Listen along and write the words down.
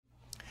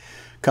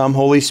Come,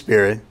 Holy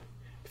Spirit,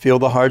 fill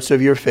the hearts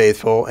of your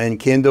faithful and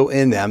kindle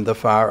in them the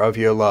fire of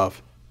your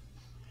love.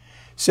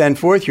 Send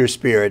forth your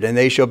Spirit, and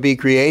they shall be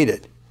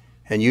created,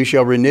 and you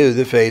shall renew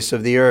the face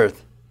of the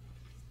earth.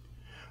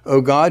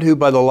 O God, who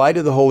by the light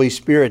of the Holy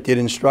Spirit did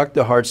instruct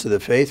the hearts of the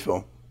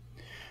faithful,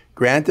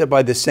 grant that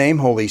by the same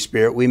Holy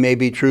Spirit we may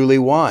be truly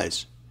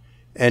wise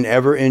and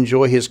ever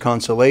enjoy his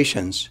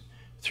consolations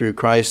through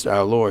Christ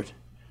our Lord.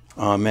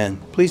 Amen.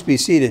 Please be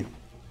seated.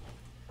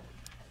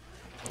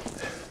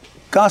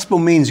 Gospel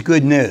means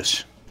good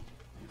news.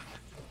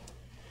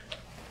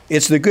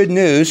 It's the good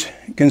news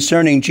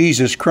concerning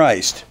Jesus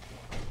Christ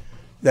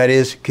that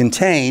is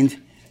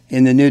contained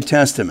in the New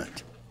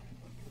Testament,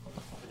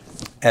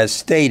 as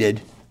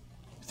stated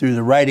through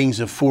the writings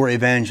of 4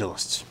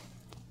 evangelists,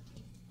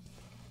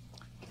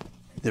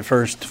 the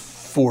first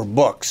 4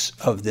 books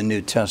of the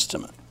New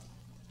Testament.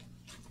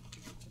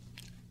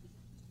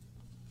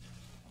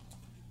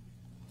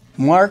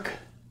 Mark,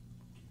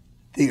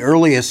 the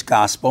earliest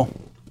gospel,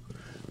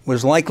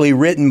 was likely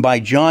written by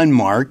John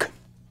Mark,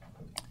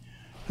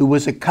 who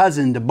was a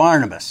cousin to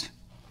Barnabas.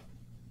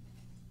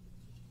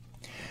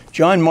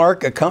 John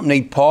Mark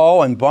accompanied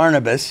Paul and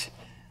Barnabas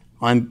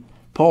on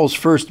Paul's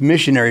first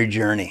missionary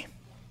journey,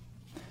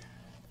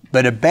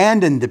 but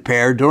abandoned the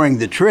pair during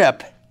the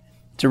trip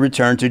to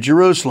return to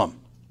Jerusalem.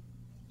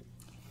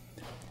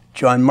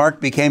 John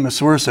Mark became a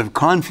source of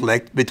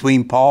conflict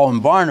between Paul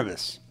and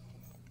Barnabas.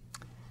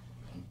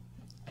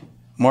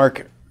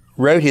 Mark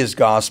wrote his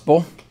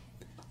gospel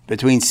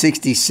between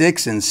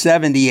 66 and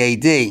 70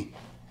 AD,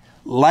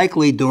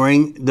 likely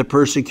during the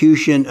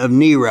persecution of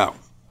Nero.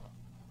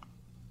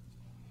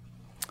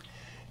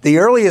 The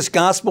earliest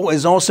gospel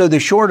is also the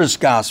shortest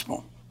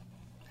gospel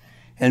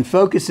and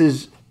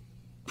focuses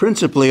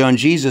principally on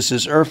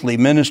Jesus' earthly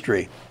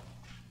ministry,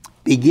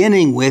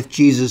 beginning with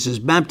Jesus'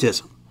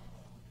 baptism.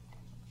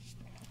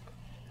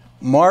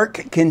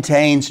 Mark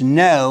contains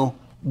no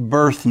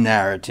birth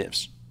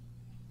narratives.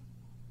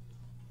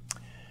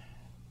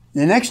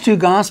 The next 2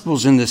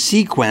 Gospels in the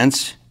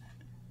sequence,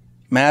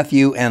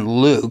 Matthew and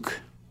Luke,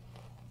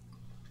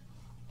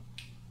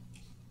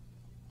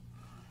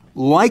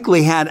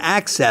 likely had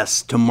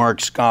access to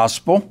Mark's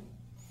Gospel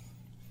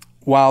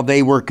while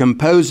they were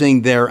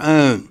composing their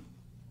own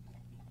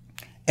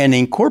and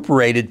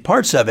incorporated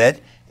parts of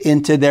it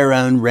into their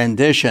own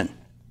rendition.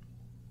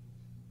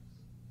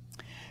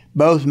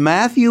 Both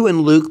Matthew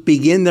and Luke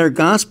begin their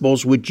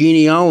Gospels with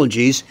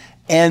genealogies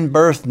and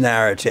birth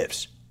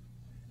narratives,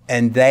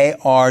 and they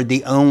are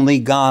the only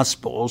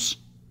Gospels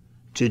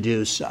to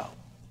do so.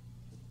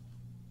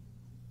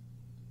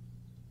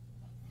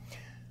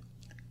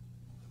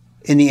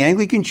 In the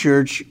Anglican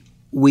Church,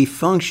 we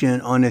function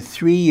on a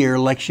 3-year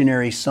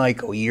lectionary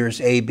cycle, years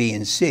A, B,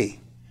 and C.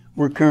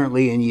 We're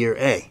currently in year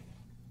A.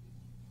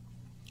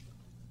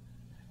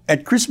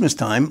 At Christmas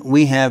time,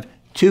 we have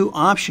 2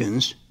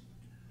 options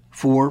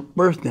for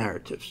birth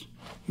narratives,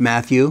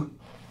 Matthew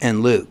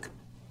and Luke.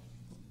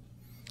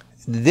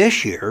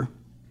 This year,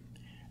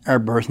 our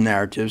birth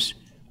narratives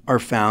are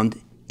found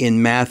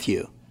in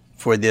Matthew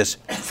for this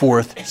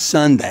 4th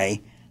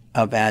Sunday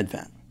of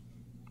Advent.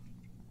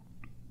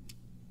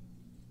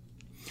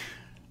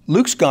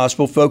 Luke's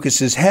gospel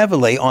focuses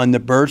heavily on the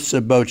births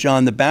of both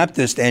John the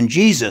Baptist and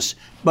Jesus,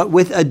 but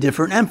with a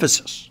different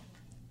emphasis.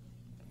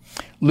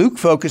 Luke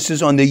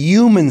focuses on the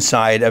human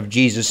side of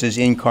Jesus'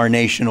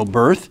 incarnational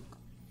birth,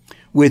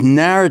 with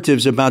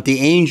narratives about the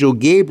angel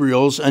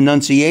Gabriel's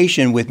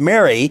annunciation with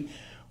Mary,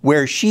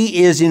 where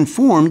she is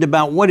informed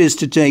about what is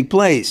to take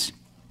place.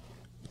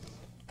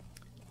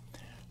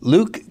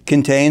 Luke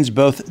contains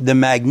both the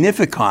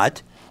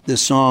Magnificat, the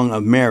Song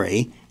of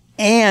Mary,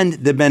 and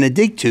the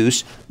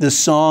Benedictus, the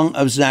Song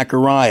of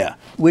Zechariah,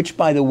 which,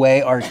 by the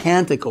way, are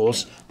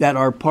canticles that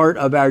are part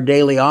of our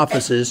daily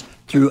offices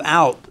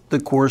throughout the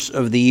course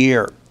of the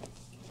year.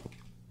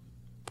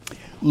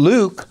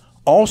 Luke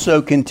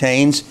also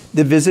contains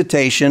the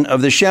visitation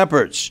of the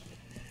shepherds,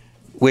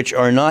 which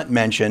are not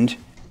mentioned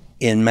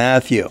in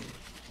Matthew.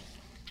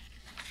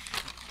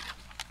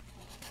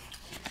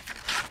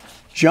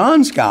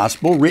 John's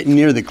gospel, written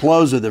near the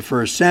close of the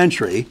 1st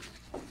century,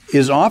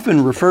 is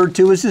often referred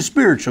to as the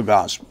spiritual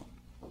gospel.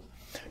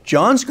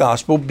 John's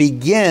gospel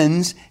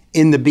begins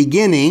in the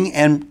beginning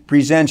and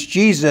presents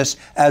Jesus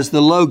as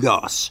the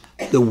Logos,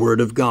 the Word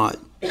of God,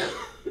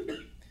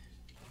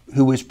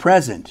 who was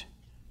present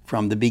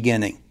from the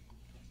beginning.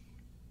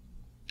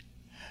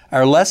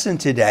 Our lesson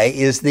today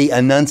is the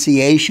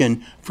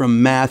Annunciation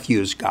from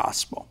Matthew's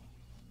Gospel.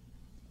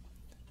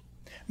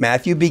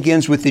 Matthew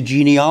begins with the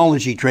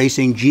genealogy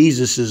tracing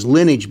Jesus'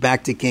 lineage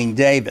back to King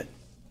David.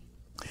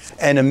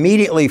 And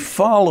immediately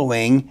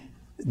following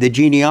the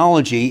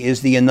genealogy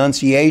is the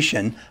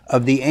annunciation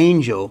of the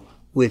angel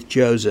with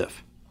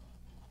Joseph.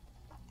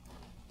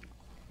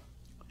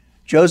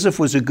 Joseph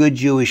was a good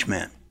Jewish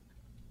man.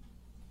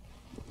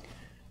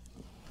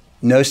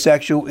 No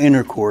sexual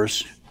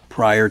intercourse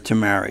prior to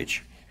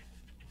marriage.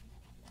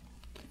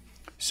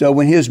 So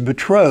when his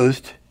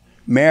betrothed,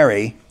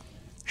 Mary,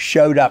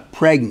 showed up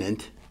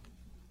pregnant,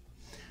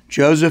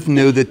 Joseph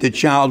knew that the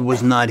child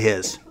was not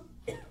his.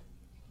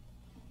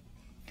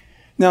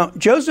 Now,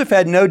 Joseph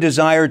had no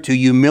desire to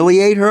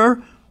humiliate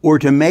her or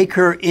to make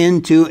her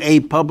into a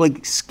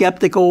public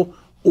spectacle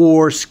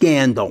or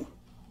scandal.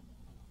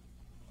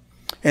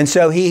 And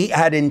so he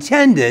had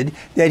intended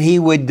that he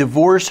would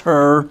divorce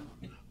her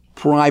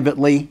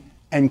privately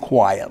and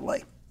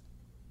quietly.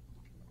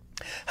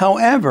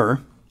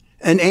 However,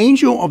 an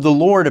angel of the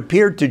Lord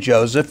appeared to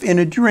Joseph in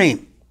a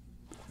dream.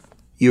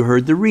 You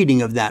heard the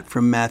reading of that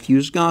from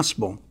Matthew's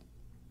Gospel.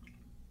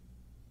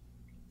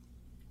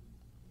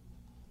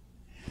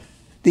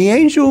 The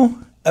angel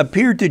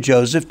appeared to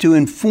Joseph to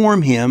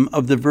inform him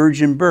of the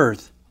virgin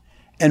birth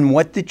and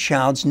what the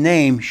child's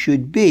name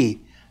should be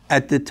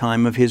at the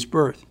time of his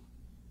birth.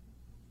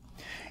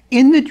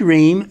 In the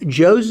dream,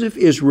 Joseph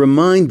is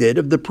reminded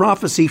of the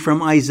prophecy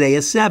from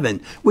Isaiah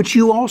 7, which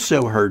you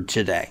also heard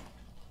today.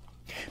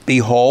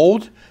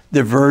 Behold,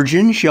 the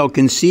virgin shall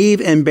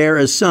conceive and bear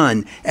a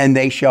son, and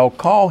they shall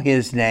call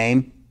his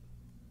name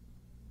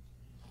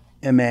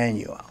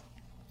Emmanuel.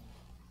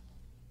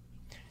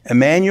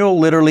 Emmanuel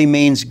literally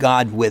means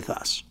God with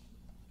us.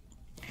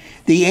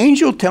 The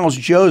angel tells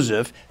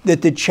Joseph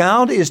that the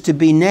child is to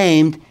be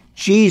named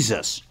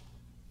Jesus,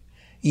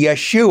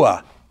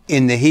 Yeshua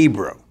in the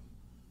Hebrew.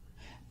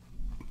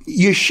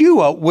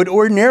 Yeshua would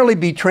ordinarily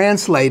be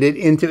translated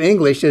into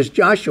English as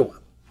Joshua,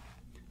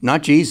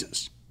 not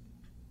Jesus.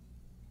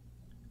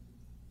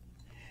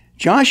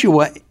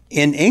 Joshua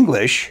in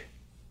English,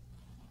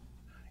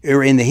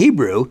 or in the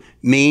Hebrew,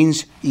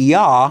 means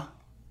Yah,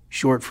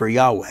 short for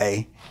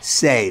Yahweh,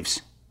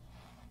 saves.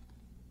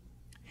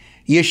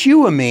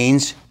 Yeshua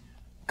means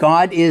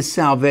God is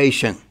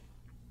salvation.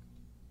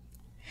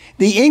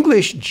 The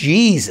English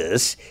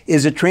Jesus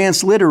is a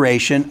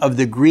transliteration of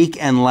the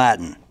Greek and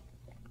Latin.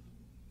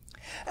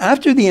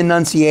 After the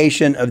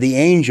annunciation of the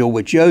angel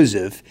with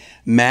Joseph,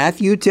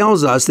 Matthew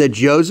tells us that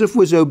Joseph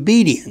was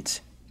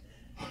obedient,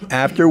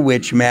 after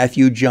which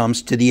Matthew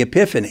jumps to the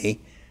Epiphany,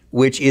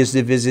 which is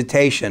the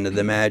visitation of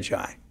the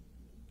Magi.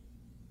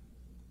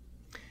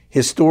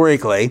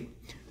 Historically,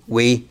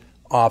 we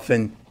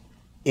often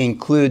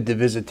include the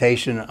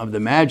visitation of the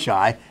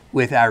Magi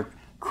with our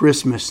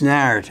Christmas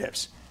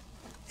narratives.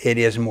 It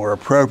is more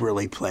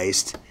appropriately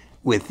placed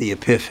with the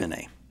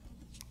Epiphany.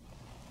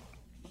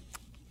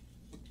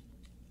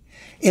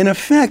 In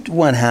effect,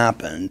 what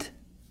happened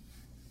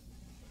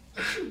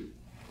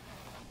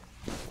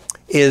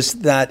is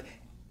that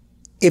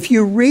if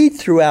you read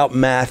throughout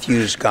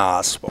Matthew's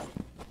Gospel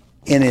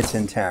in its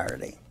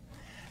entirety,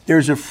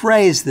 there's a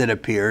phrase that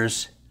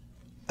appears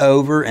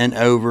over and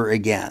over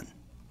again.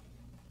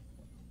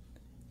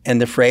 And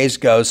the phrase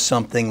goes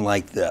something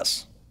like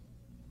this: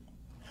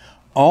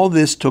 all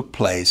this took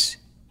place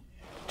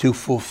to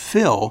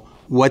fulfill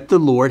what the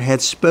Lord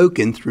had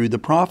spoken through the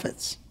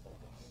prophets.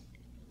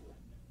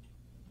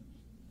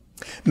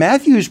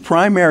 Matthew's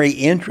primary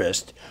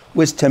interest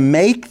was to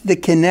make the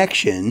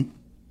connection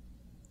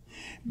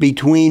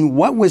between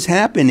what was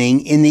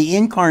happening in the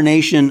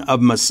incarnation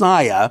of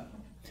Messiah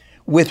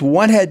with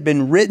what had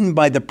been written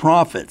by the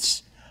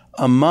prophets,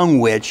 among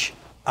which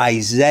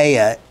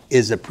Isaiah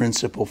is a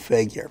principal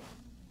figure.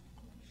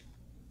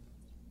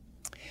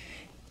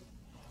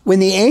 When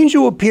the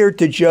angel appeared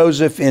to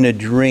Joseph in a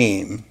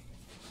dream,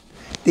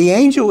 the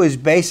angel is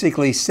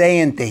basically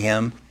saying to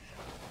him,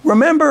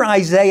 remember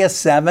Isaiah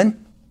 7?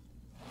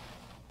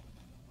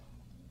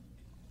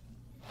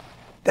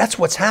 That's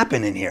what's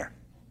happening here.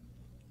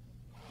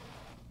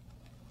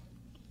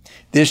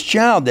 This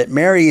child that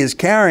Mary is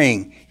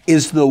carrying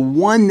is the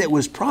one that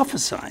was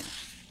prophesied.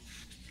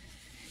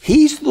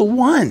 He's the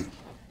one.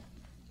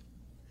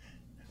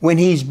 When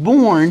he's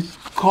born,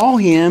 call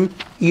him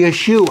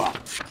Yeshua.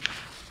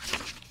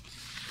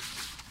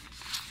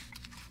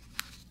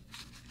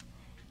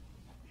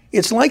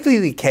 It's likely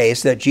the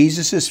case that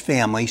Jesus'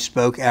 family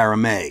spoke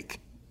Aramaic.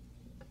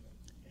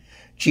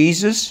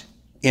 Jesus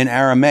in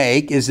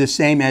Aramaic is the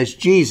same as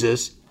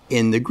Jesus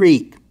in the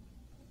Greek.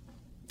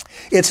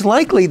 It's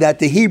likely that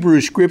the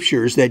Hebrew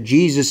scriptures that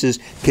Jesus'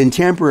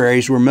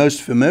 contemporaries were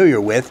most familiar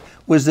with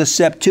was the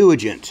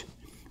Septuagint,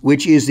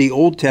 which is the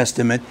Old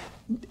Testament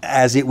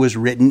as it was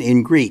written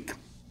in Greek.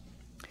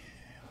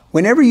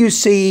 Whenever you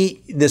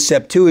see the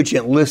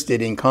Septuagint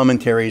listed in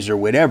commentaries or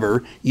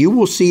whatever, you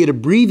will see it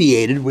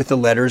abbreviated with the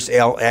letters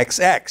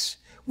LXX,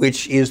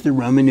 which is the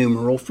Roman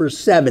numeral for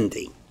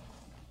 70.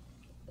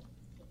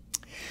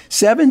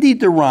 70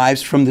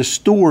 derives from the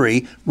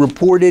story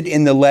reported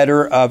in the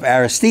letter of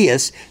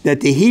Aristeas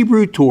that the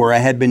Hebrew Torah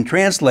had been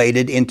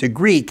translated into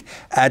Greek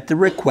at the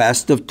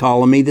request of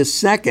Ptolemy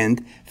II,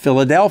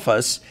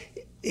 Philadelphus,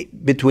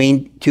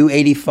 between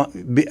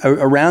 285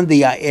 around the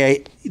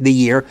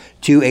year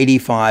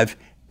 285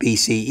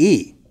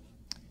 BCE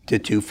to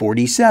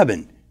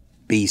 247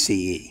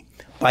 BCE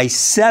by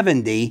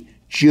 70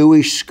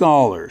 Jewish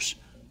scholars,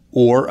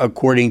 or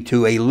according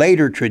to a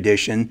later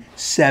tradition,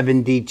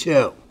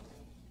 72.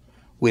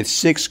 With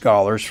 6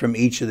 scholars from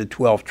each of the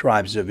 12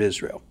 tribes of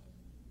Israel.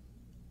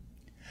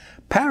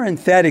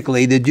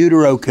 Parenthetically, the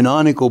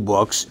deuterocanonical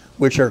books,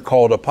 which are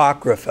called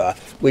Apocrypha,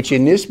 which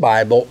in this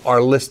Bible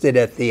are listed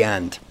at the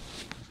end.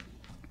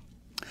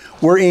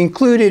 were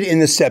included in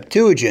the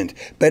Septuagint,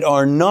 but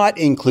are not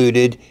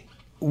included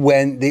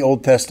when the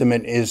Old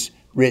Testament is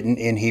written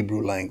in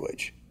Hebrew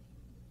language.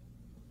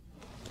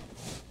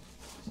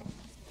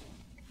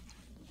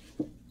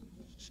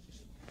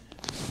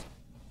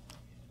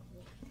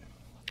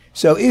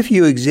 So if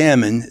you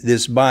examine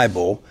this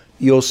Bible,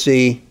 you'll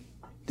see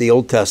the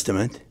Old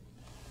Testament,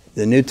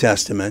 the New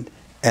Testament,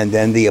 and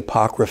then the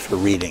Apocrypha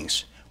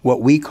readings,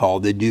 what we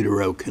call the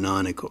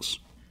Deuterocanonicals.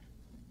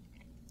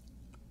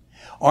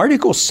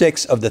 Article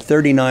 6 of the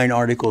 39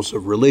 Articles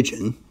of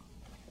Religion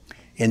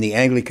in the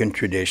Anglican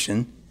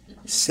tradition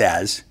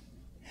says,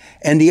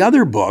 "And the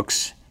other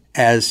books,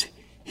 as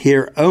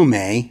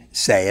Hierome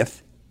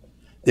saith,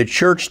 the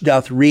church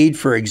doth read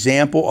for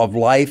example of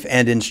life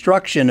and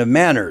instruction of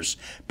manners,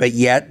 but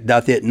yet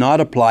doth it not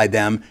apply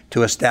them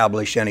to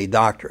establish any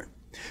doctrine."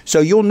 So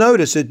you'll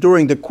notice that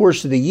during the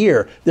course of the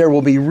year, there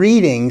will be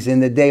readings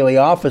in the daily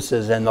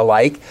offices and the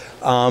like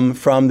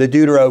from the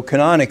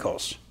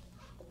Deuterocanonicals.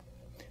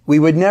 We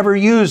would never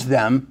use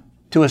them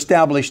to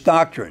establish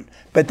doctrine,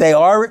 but they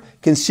are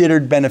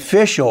considered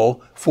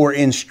beneficial for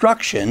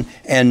instruction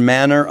and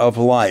manner of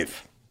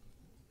life.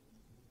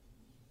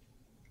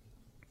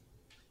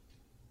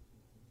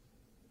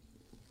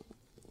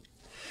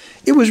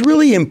 It was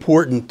really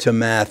important to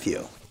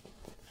Matthew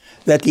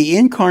that the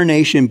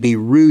incarnation be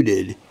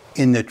rooted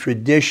in the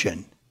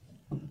tradition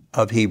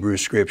of Hebrew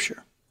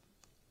Scripture,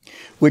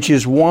 which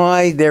is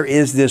why there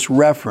is this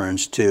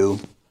reference to,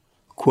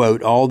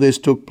 quote, "all this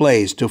took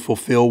place to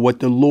fulfill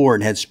what the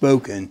Lord had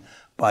spoken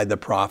by the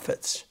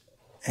prophets,"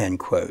 end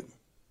quote.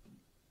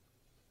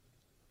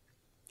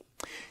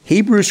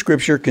 Hebrew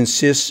Scripture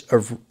consists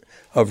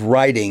of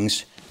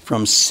writings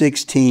from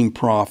 16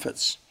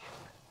 prophets.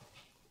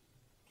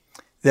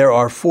 There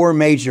are 4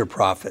 major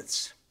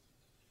prophets.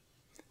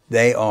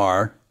 They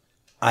are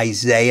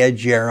Isaiah,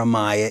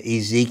 Jeremiah,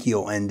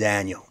 Ezekiel, and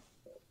Daniel.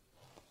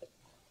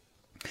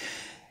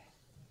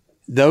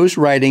 Those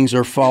writings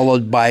are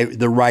followed by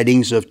the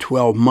writings of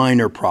 12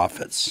 minor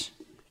prophets,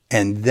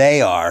 and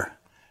they are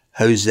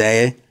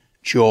Hosea,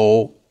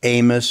 Joel,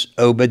 Amos,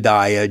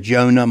 Obadiah,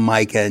 Jonah,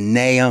 Micah,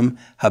 Nahum,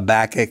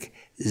 Habakkuk,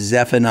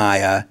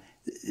 Zephaniah,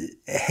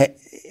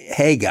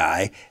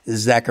 Haggai,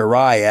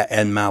 Zechariah,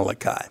 and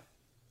Malachi.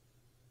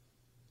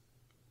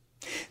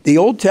 The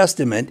Old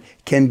Testament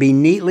can be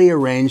neatly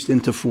arranged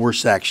into 4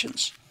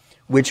 sections,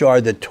 which are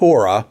the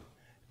Torah,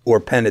 or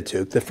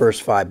Pentateuch, the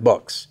first 5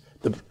 books.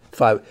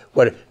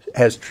 What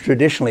has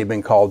traditionally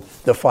been called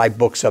the 5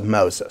 books of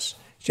Moses: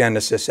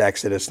 Genesis,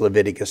 Exodus,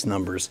 Leviticus,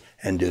 Numbers,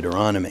 and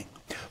Deuteronomy,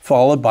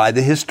 followed by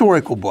the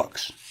historical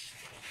books.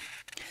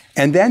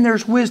 And then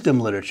there's wisdom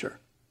literature,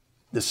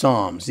 the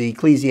Psalms, the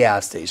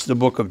Ecclesiastes, the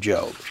book of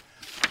Job,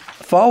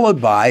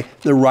 followed by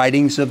the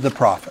writings of the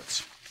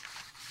prophets.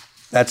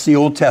 That's the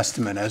Old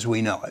Testament as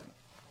we know it.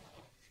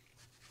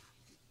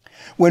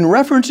 When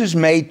reference is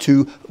made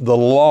to the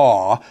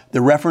law,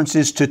 the reference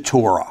is to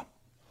Torah.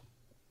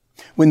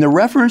 When the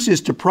reference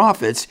is to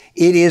prophets,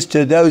 it is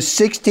to those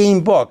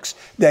 16 books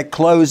that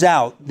close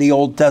out the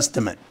Old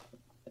Testament.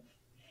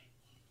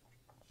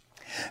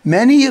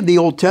 Many of the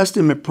Old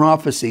Testament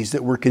prophecies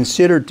that were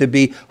considered to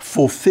be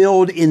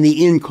fulfilled in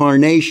the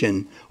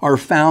incarnation are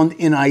found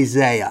in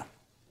Isaiah,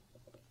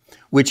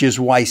 which is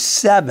why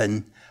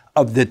 7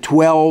 of the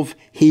 12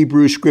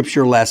 Hebrew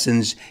Scripture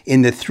lessons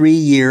in the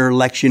 3-year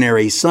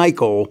lectionary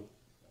cycle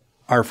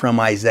are from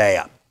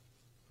Isaiah.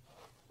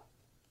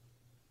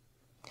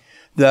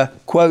 The,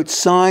 quote,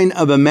 sign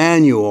of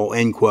Emmanuel,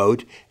 end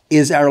quote,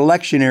 is our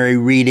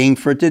lectionary reading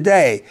for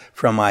today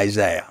from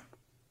Isaiah.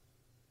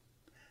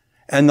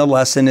 And the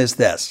lesson is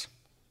this: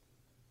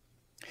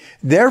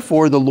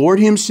 "Therefore the Lord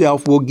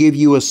himself will give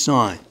you a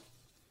sign.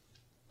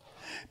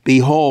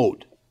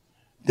 Behold,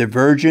 the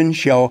virgin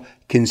shall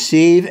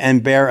conceive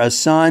and bear a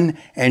son,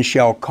 and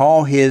shall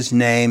call his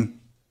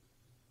name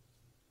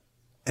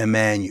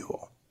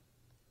Emmanuel.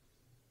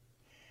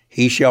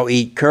 He shall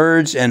eat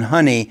curds and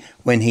honey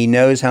when he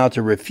knows how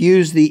to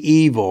refuse the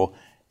evil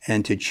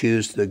and to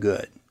choose the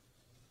good."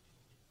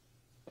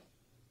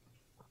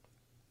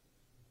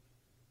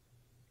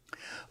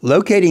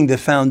 Locating the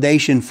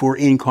foundation for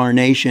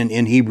incarnation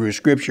in Hebrew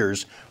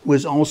Scriptures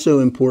was also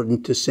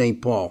important to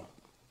St. Paul.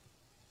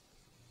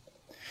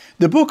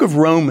 The book of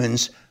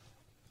Romans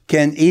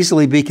can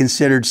easily be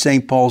considered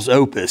St. Paul's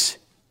opus,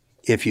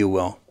 if you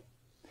will.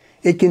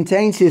 It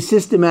contains his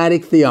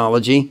systematic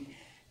theology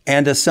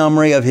and a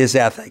summary of his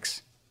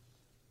ethics.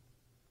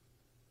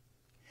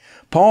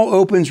 Paul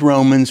opens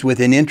Romans with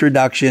an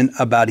introduction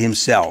about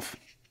himself,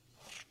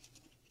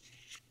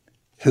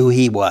 who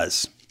he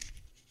was.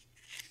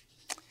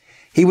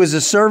 He was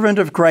a servant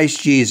of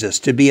Christ Jesus,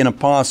 to be an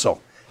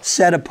apostle,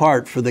 set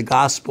apart for the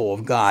gospel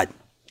of God,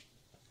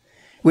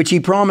 which he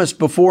promised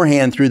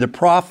beforehand through the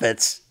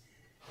prophets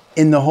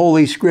in the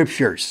Holy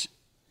Scriptures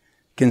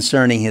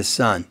concerning his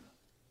Son,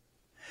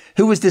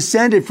 who was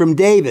descended from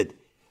David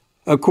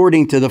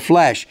according to the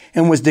flesh,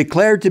 and was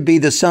declared to be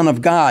the Son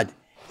of God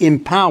in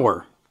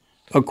power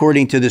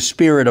according to the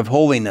Spirit of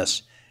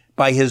holiness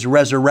by his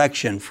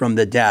resurrection from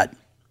the dead.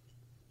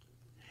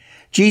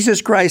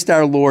 Jesus Christ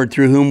our Lord,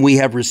 through whom we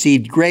have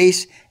received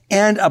grace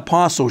and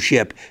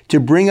apostleship to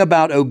bring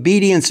about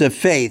obedience of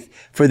faith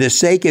for the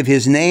sake of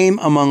his name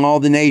among all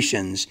the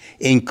nations,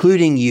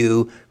 including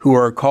you who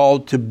are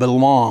called to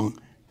belong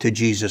to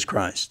Jesus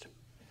Christ.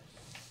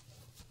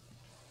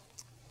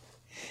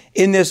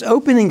 In this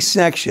opening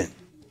section,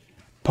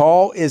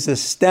 Paul is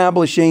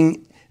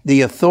establishing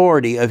the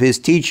authority of his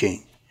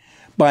teaching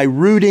by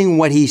rooting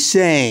what he's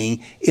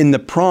saying in the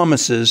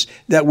promises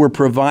that were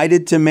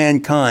provided to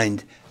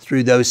mankind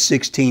through those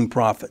 16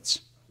 prophets.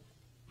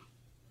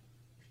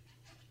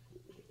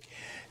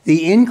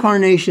 The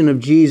incarnation of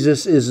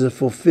Jesus is the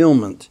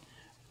fulfillment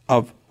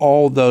of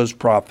all those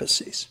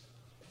prophecies.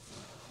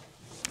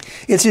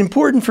 It's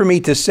important for me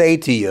to say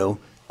to you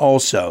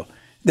also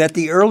that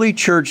the early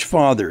church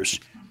fathers,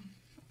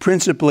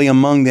 principally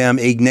among them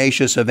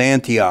Ignatius of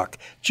Antioch,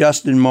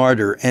 Justin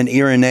Martyr, and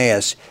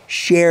Irenaeus,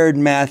 shared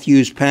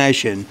Matthew's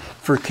passion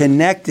for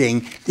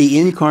connecting the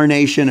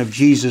incarnation of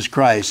Jesus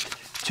Christ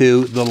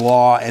to the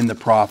law and the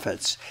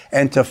prophets,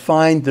 and to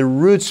find the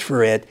roots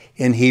for it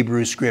in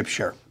Hebrew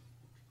Scripture.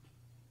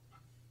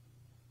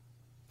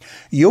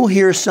 You'll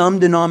hear some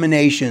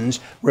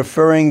denominations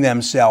referring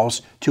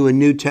themselves to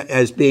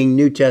as being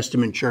New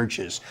Testament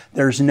churches.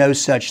 There's no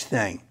such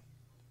thing.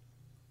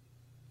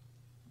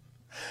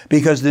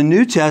 Because the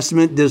New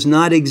Testament does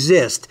not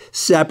exist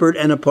separate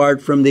and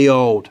apart from the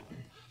Old.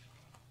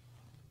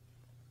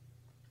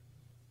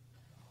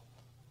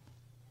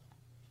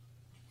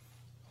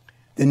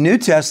 The New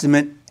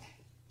Testament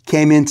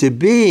came into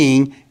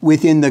being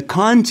within the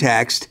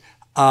context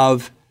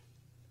of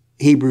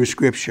Hebrew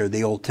Scripture,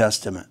 the Old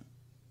Testament.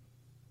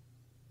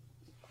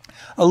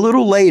 A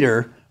little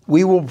later,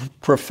 we will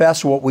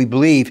profess what we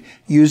believe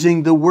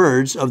using the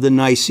words of the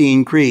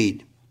Nicene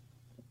Creed,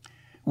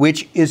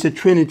 which is a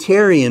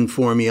Trinitarian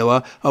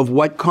formula of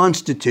what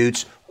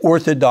constitutes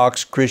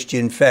Orthodox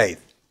Christian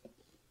faith.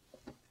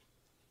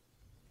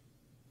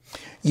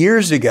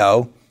 Years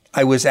ago,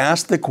 I was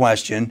asked the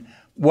question,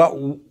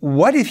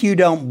 what if you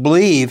don't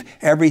believe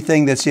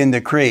everything that's in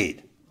the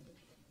Creed?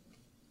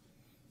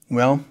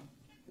 Well,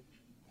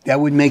 that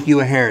would make you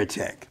a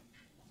heretic.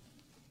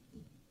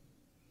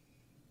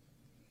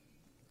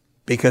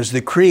 Because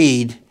the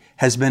Creed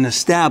has been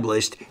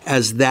established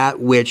as that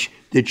which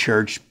the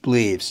church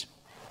believes.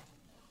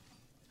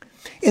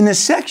 In the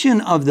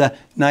section of the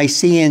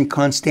Nicene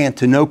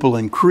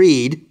Constantinopolitan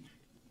Creed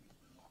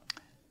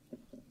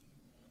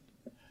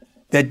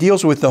that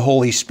deals with the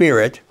Holy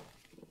Spirit,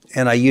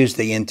 and I use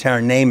the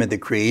entire name of the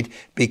Creed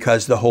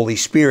because the Holy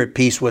Spirit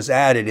piece was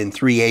added in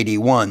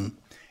 381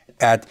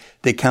 at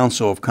the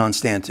Council of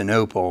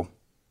Constantinople.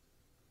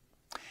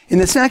 In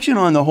the section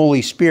on the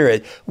Holy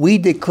Spirit, we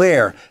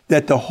declare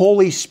that the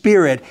Holy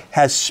Spirit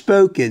has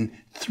spoken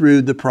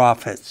through the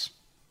prophets.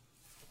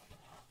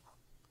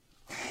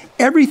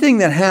 Everything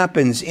that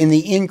happens in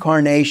the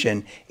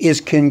incarnation is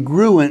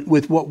congruent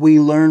with what we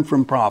learn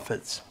from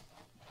prophets.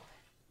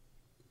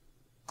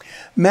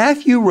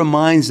 Matthew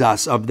reminds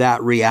us of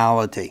that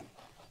reality,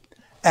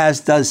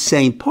 as does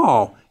St.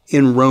 Paul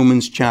in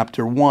Romans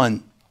chapter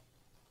 1.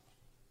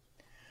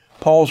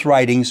 Paul's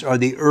writings are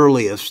the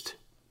earliest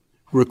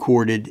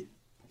recorded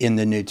in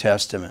the New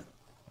Testament.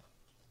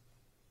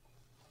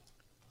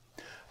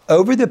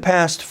 Over the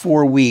past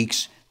 4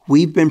 weeks,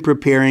 we've been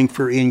preparing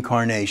for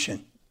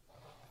incarnation,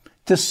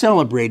 to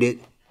celebrate it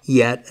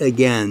yet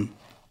again.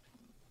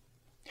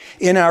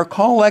 In our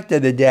collect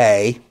of the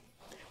day,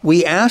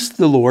 we ask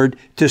the Lord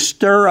to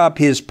stir up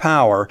his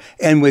power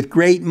and with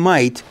great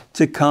might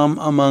to come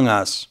among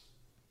us.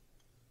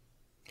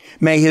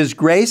 May his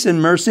grace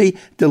and mercy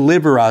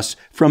deliver us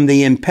from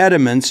the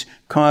impediments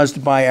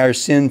caused by our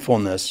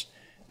sinfulness,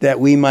 that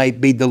we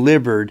might be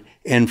delivered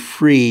and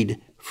freed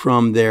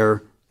from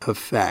their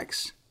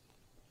effects.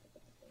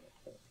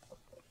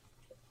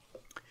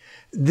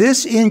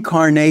 This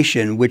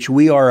incarnation, which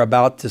we are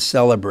about to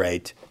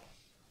celebrate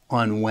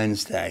on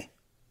Wednesday,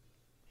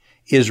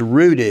 is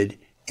rooted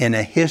in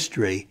a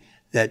history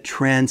that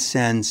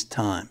transcends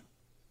time.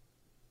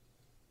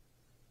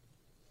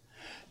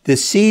 The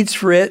seeds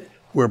for it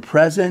were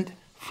present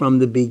from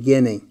the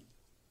beginning.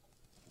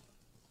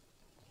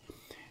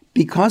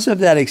 Because of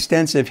that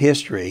extensive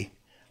history,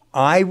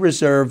 I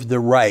reserve the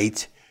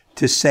right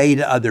to say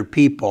to other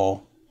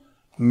people,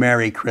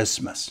 Merry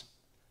Christmas,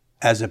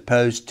 as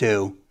opposed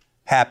to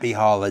Happy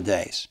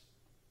Holidays.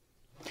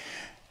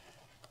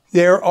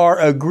 There are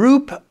a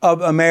group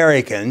of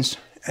Americans,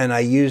 and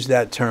I use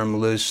that term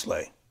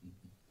loosely,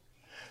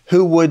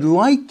 who would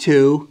like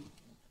to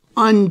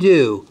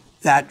undo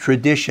that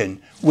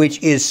tradition,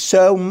 which is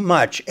so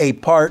much a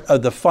part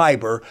of the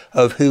fiber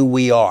of who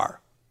we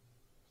are.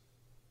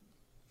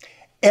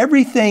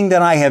 Everything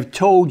that I have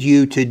told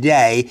you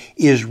today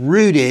is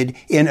rooted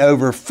in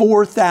over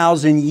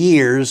 4,000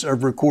 years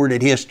of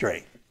recorded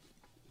history.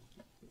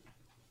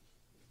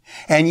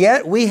 And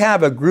yet we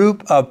have a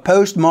group of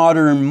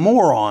postmodern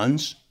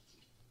morons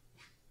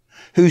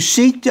who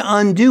seek to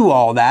undo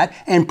all that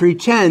and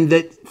pretend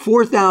that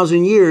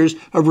 4,000 years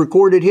of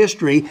recorded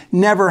history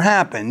never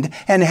happened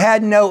and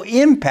had no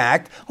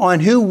impact on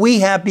who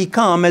we have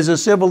become as a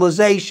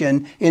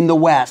civilization in the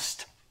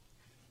West.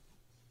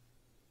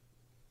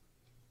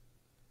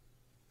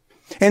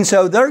 And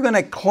so they're going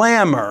to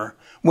clamor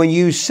when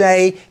you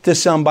say to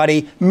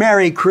somebody,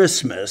 Merry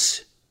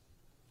Christmas,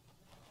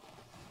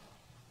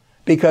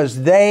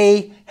 because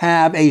they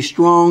have a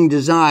strong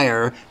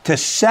desire to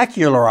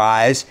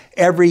secularize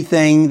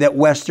everything that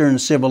Western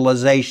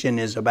civilization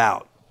is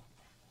about.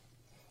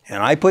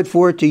 And I put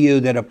forth to you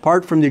that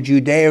apart from the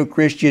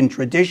Judeo-Christian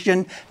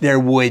tradition, there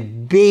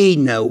would be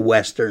no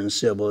Western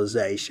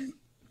civilization.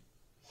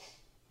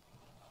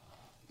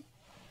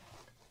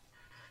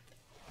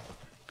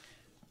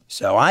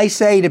 So I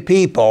say to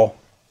people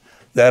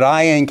that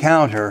I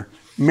encounter,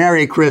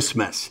 Merry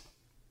Christmas.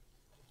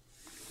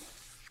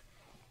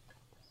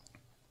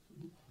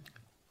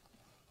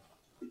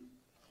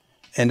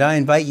 And I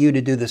invite you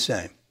to do the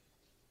same.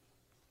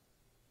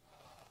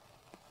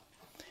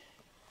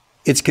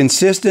 It's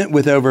consistent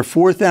with over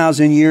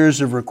 4,000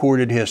 years of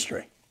recorded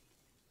history.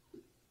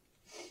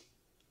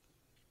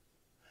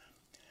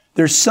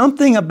 There's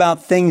something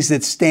about things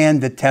that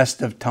stand the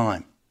test of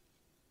time,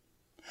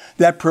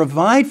 that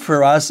provide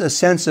for us a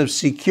sense of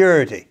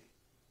security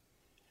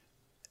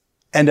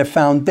and a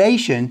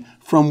foundation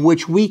from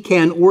which we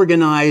can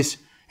organize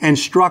and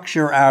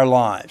structure our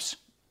lives.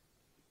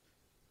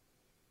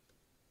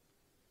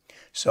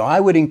 So I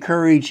would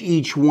encourage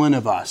each one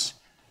of us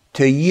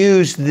to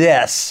use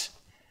this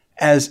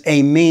as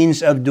a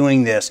means of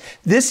doing this.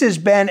 This has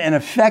been an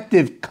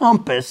effective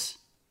compass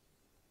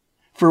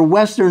for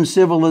Western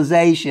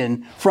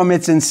civilization from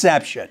its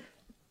inception.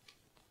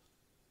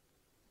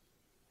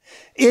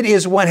 It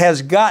is what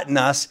has gotten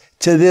us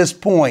to this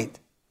point.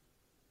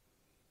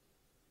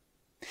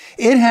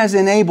 It has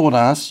enabled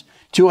us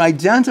to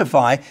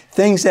identify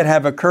things that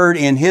have occurred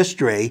in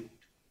history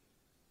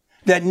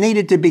that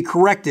needed to be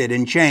corrected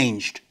and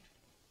changed.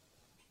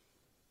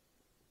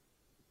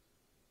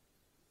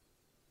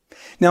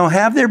 Now,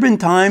 have there been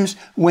times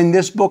when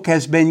this book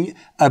has been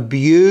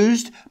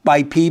abused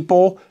by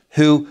people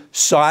who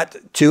sought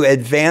to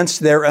advance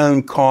their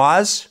own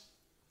cause,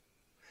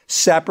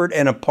 separate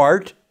and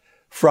apart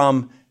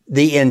from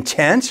the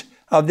intent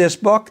of this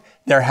book?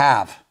 There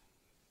have.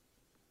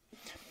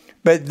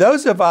 But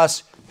those of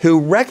us who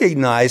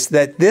recognize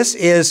that this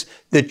is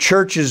the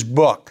church's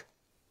book,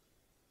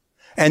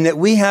 and that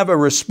we have a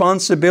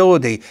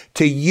responsibility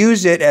to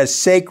use it as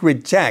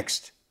sacred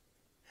text,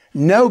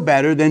 know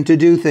better than to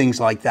do things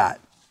like that.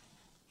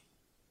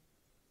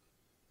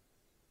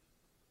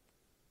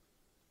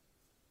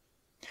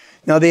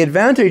 Now, the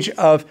advantage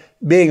of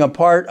being a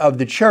part of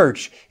the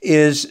church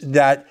is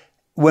that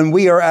when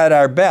we are at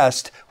our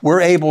best, we're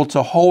able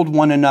to hold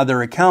one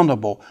another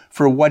accountable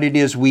for what it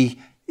is we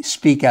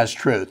speak as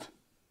truth.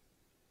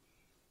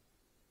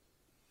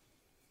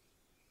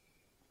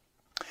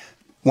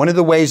 One of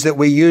the ways that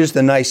we use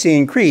the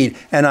Nicene Creed,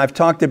 and I've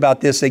talked about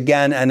this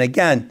again and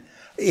again,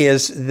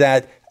 is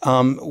that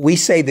we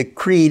say the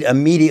creed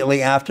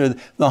immediately after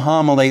the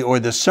homily or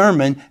the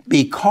sermon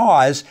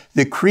because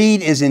the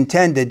creed is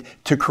intended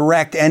to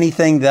correct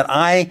anything that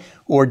I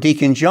or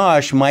Deacon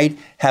Josh might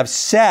have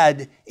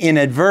said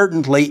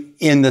inadvertently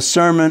in the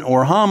sermon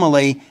or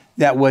homily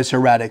that was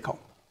heretical.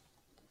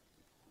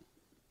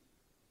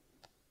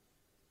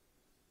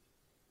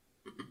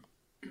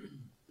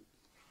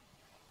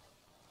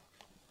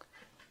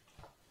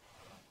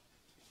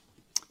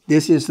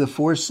 This is the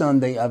fourth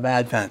Sunday of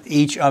Advent.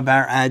 Each of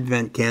our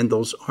Advent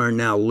candles are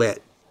now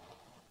lit.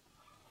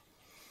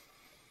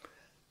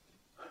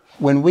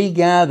 When we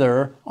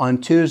gather on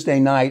Tuesday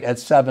night at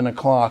 7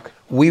 o'clock,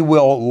 we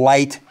will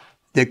light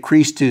the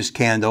Christus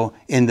candle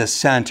in the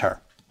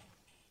center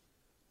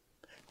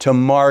to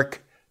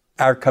mark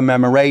our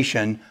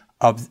commemoration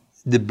of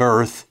the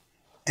birth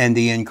and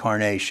the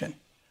incarnation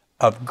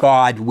of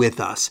God with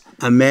us,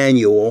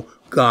 Emmanuel,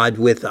 God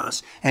with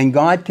us. And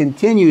God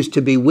continues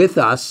to be with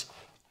us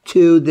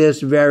to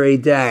this very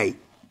day.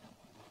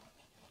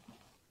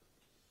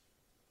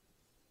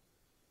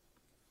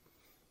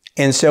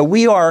 And so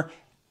we are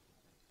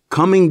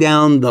coming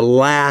down the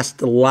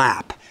last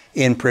lap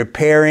in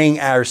preparing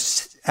our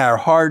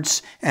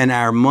hearts and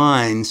our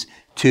minds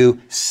to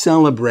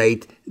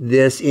celebrate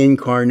this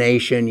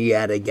incarnation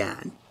yet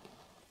again.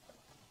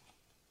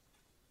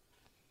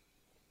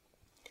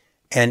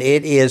 And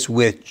it is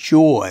with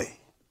joy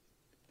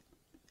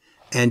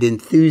and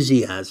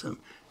enthusiasm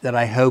that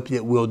I hope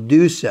that we'll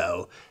do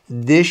so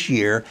this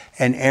year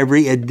and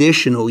every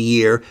additional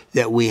year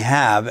that we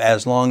have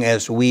as long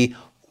as we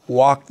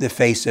walk the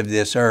face of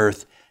this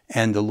earth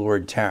and the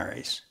Lord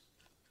tarries.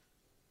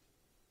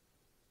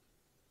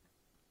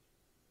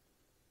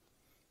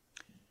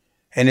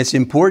 And it's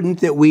important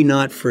that we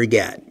not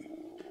forget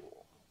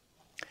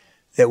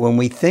that when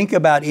we think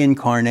about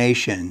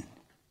incarnation,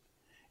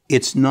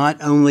 it's not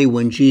only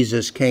when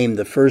Jesus came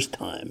the first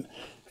time,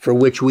 for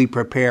which we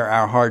prepare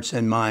our hearts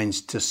and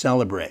minds to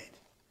celebrate,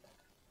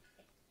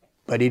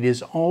 but it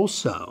is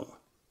also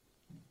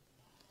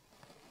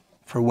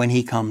for when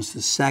he comes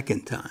the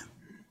second time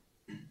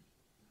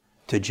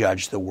to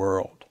judge the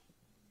world.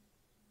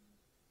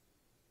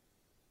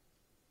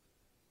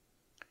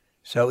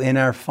 So in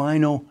our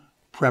final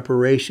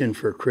preparation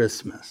for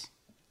Christmas,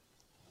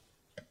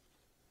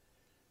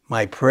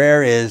 my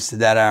prayer is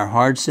that our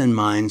hearts and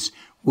minds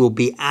will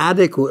be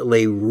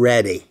adequately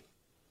ready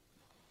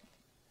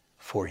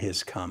for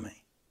his coming.